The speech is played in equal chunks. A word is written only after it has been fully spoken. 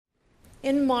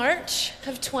In March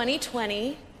of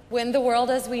 2020, when the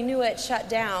world as we knew it shut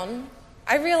down,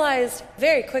 I realized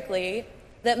very quickly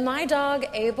that my dog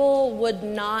Abel would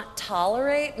not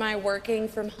tolerate my working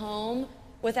from home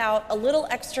without a little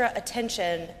extra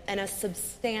attention and a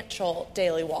substantial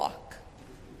daily walk.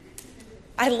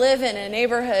 I live in a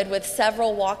neighborhood with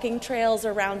several walking trails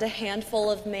around a handful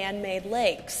of man-made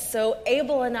lakes, so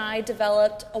Abel and I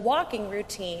developed a walking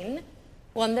routine,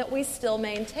 one that we still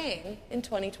maintain in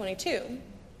 2022.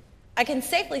 I can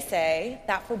safely say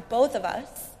that for both of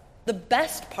us, the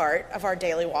best part of our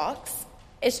daily walks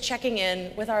is checking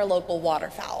in with our local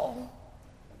waterfowl.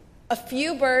 A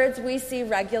few birds we see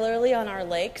regularly on our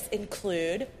lakes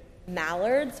include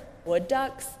mallards, wood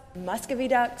ducks, muscovy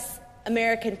ducks,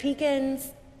 American pecans,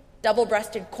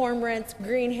 double-breasted cormorants,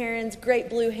 green herons, great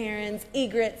blue herons,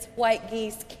 egrets, white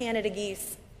geese, Canada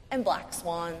geese, and black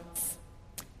swans.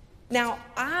 Now,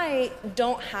 I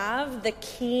don't have the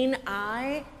keen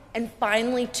eye and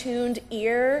finely tuned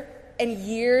ear and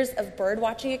years of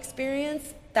birdwatching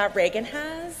experience that Reagan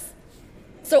has.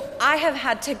 So I have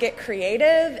had to get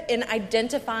creative in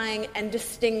identifying and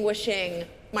distinguishing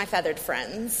my feathered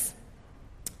friends.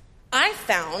 I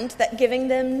found that giving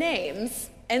them names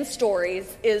and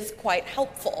stories is quite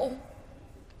helpful.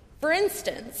 For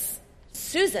instance,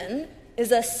 Susan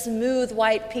is a smooth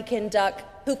white pekin duck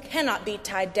who cannot be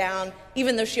tied down,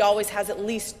 even though she always has at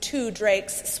least 2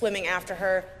 drakes swimming after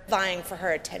her, vying for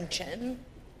her attention.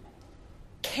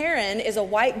 Karen is a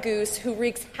white goose who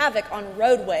wreaks havoc on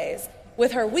roadways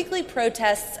with her weekly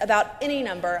protests about any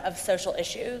number of social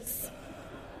issues.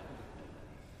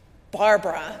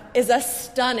 Barbara is a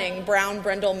stunning brown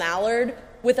brindle mallard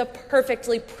with a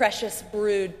perfectly precious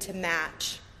brood to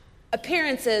match.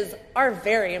 Appearances are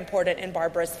very important in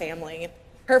Barbara's family.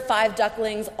 Her 5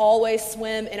 ducklings always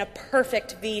swim in a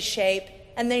perfect V shape,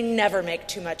 and they never make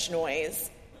too much noise.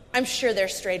 I'm sure they're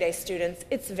straight A students.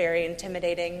 It's very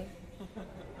intimidating.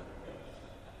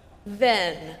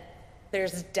 Then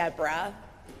there's Deborah.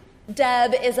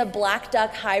 Deb is a black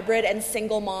duck hybrid and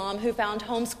single mom who found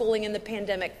homeschooling in the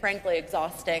pandemic frankly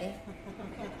exhausting.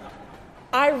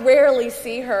 I rarely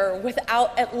see her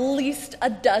without at least a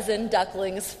dozen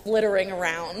ducklings flittering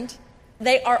around.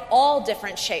 They are all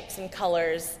different shapes and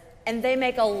colors, and they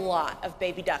make a lot of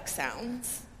baby duck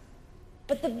sounds.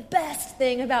 But the best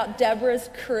thing about Deborah's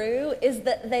crew is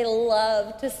that they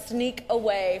love to sneak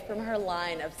away from her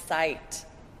line of sight.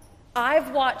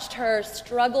 I've watched her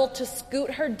struggle to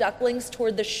scoot her ducklings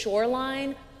toward the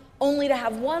shoreline, only to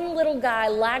have one little guy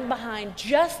lag behind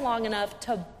just long enough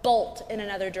to bolt in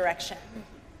another direction.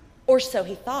 Or so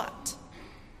he thought.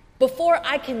 Before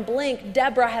I can blink,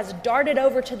 Deborah has darted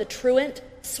over to the truant,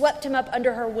 swept him up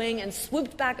under her wing, and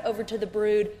swooped back over to the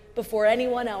brood before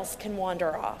anyone else can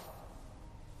wander off.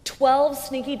 12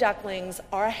 sneaky ducklings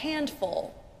are a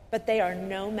handful, but they are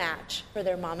no match for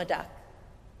their mama duck.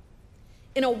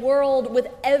 In a world with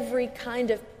every kind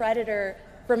of predator,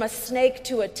 from a snake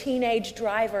to a teenage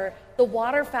driver, the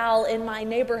waterfowl in my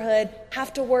neighborhood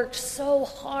have to work so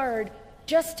hard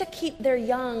just to keep their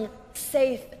young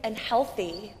safe and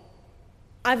healthy.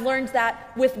 I've learned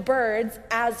that with birds,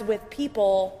 as with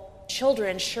people,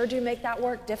 children sure do make that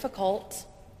work difficult.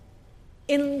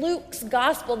 In Luke's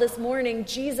gospel this morning,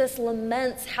 Jesus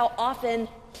laments how often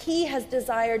he has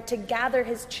desired to gather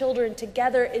his children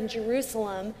together in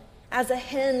Jerusalem as a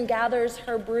hen gathers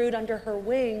her brood under her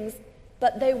wings,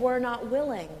 but they were not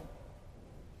willing.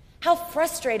 How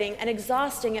frustrating and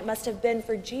exhausting it must have been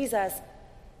for Jesus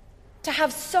to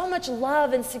have so much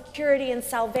love and security and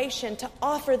salvation to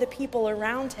offer the people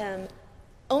around him,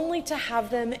 only to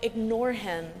have them ignore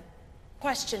him,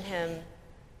 question him,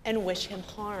 and wish him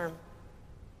harm.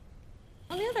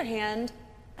 On the other hand,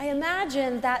 I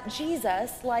imagine that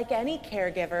Jesus, like any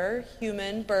caregiver,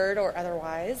 human, bird, or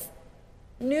otherwise,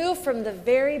 knew from the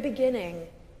very beginning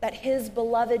that his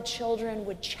beloved children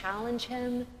would challenge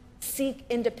him, seek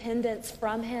independence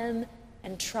from him,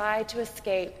 and try to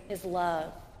escape his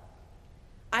love.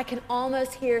 I can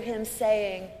almost hear him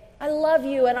saying, "I love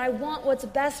you and I want what's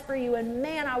best for you, and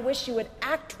man, I wish you would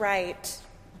act right."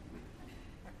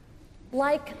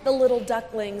 Like the little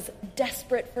ducklings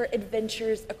desperate for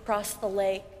adventures across the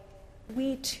lake,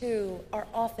 we too are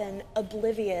often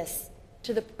oblivious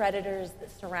to the predators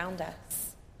that surround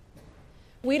us.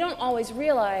 We don't always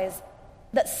realize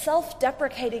that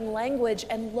self-deprecating language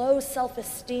and low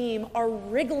self-esteem are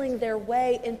wriggling their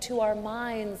way into our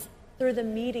minds through the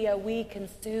media we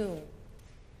consume.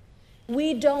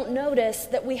 We don't notice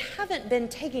that we haven't been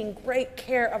taking great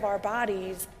care of our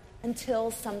bodies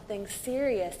until something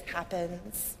serious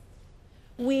happens.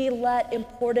 We let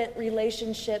important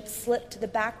relationships slip to the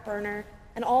back burner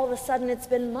and all of a sudden it's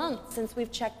been months since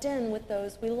we've checked in with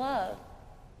those we love.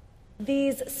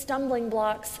 These stumbling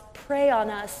blocks prey on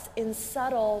us in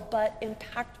subtle but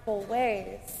impactful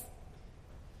ways.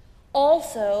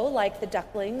 Also, like the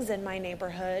ducklings in my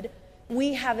neighborhood,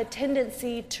 we have a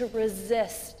tendency to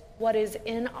resist what is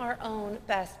in our own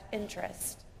best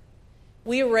interest.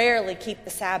 We rarely keep the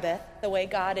Sabbath the way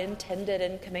God intended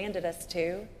and commanded us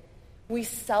to. We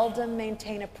seldom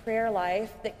maintain a prayer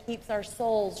life that keeps our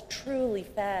souls truly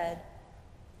fed.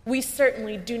 We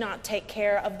certainly do not take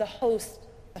care of the host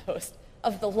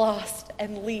of the lost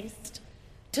and least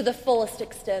to the fullest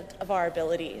extent of our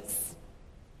abilities.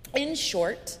 In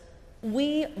short,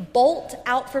 we bolt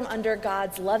out from under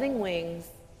God's loving wings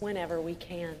whenever we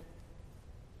can.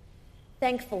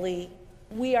 Thankfully,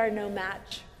 we are no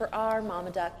match for our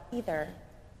mama duck either.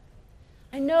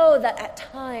 I know that at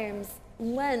times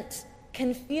Lent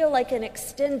can feel like an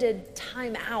extended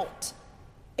time out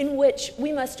in which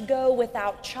we must go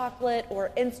without chocolate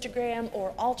or Instagram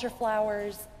or altar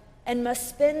flowers and must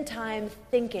spend time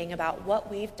thinking about what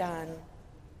we've done.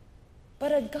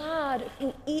 But a God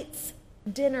who eats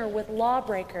dinner with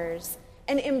lawbreakers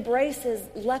and embraces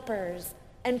lepers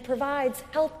and provides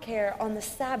health care on the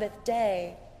Sabbath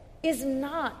day is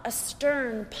not a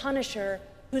stern punisher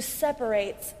who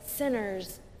separates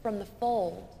sinners from the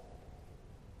fold.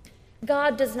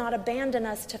 God does not abandon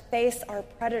us to face our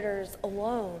predators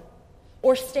alone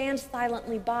or stand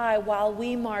silently by while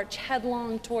we march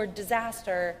headlong toward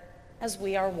disaster as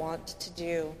we are wont to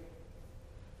do.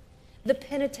 The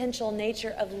penitential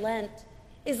nature of Lent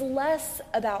is less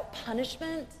about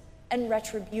punishment and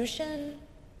retribution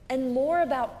and more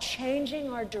about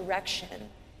changing our direction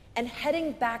and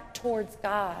heading back towards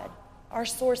God, our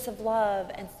source of love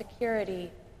and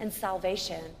security and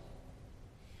salvation.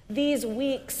 These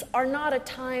weeks are not a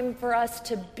time for us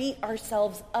to beat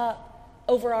ourselves up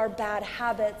over our bad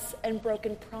habits and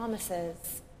broken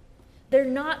promises. They're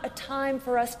not a time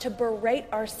for us to berate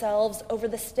ourselves over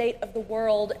the state of the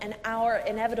world and our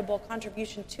inevitable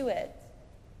contribution to it.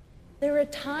 They're a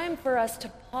time for us to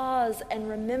pause and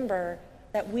remember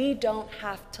that we don't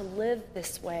have to live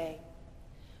this way.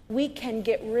 We can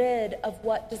get rid of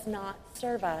what does not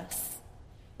serve us.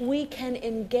 We can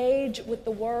engage with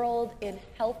the world in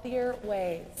healthier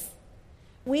ways.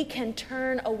 We can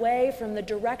turn away from the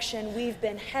direction we've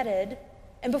been headed,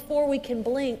 and before we can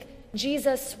blink,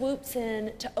 Jesus swoops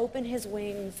in to open his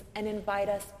wings and invite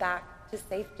us back to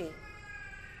safety.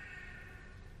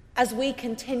 As we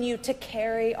continue to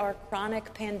carry our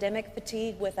chronic pandemic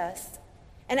fatigue with us,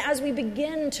 and as we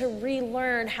begin to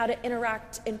relearn how to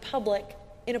interact in public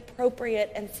in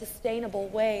appropriate and sustainable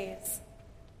ways,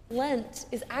 Lent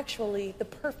is actually the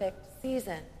perfect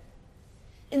season.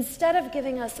 Instead of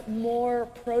giving us more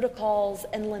protocols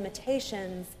and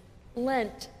limitations,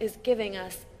 Lent is giving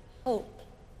us hope.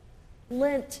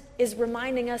 Lent is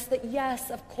reminding us that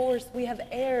yes, of course, we have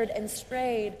erred and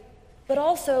strayed, but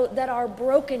also that our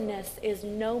brokenness is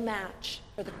no match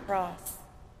for the cross.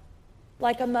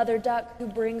 Like a mother duck who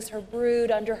brings her brood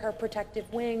under her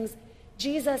protective wings,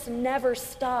 Jesus never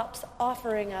stops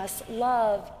offering us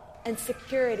love and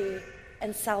security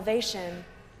and salvation,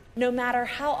 no matter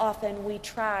how often we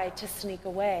try to sneak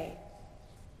away.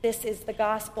 This is the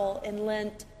gospel in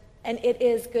Lent, and it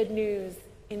is good news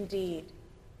indeed.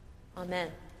 Amen.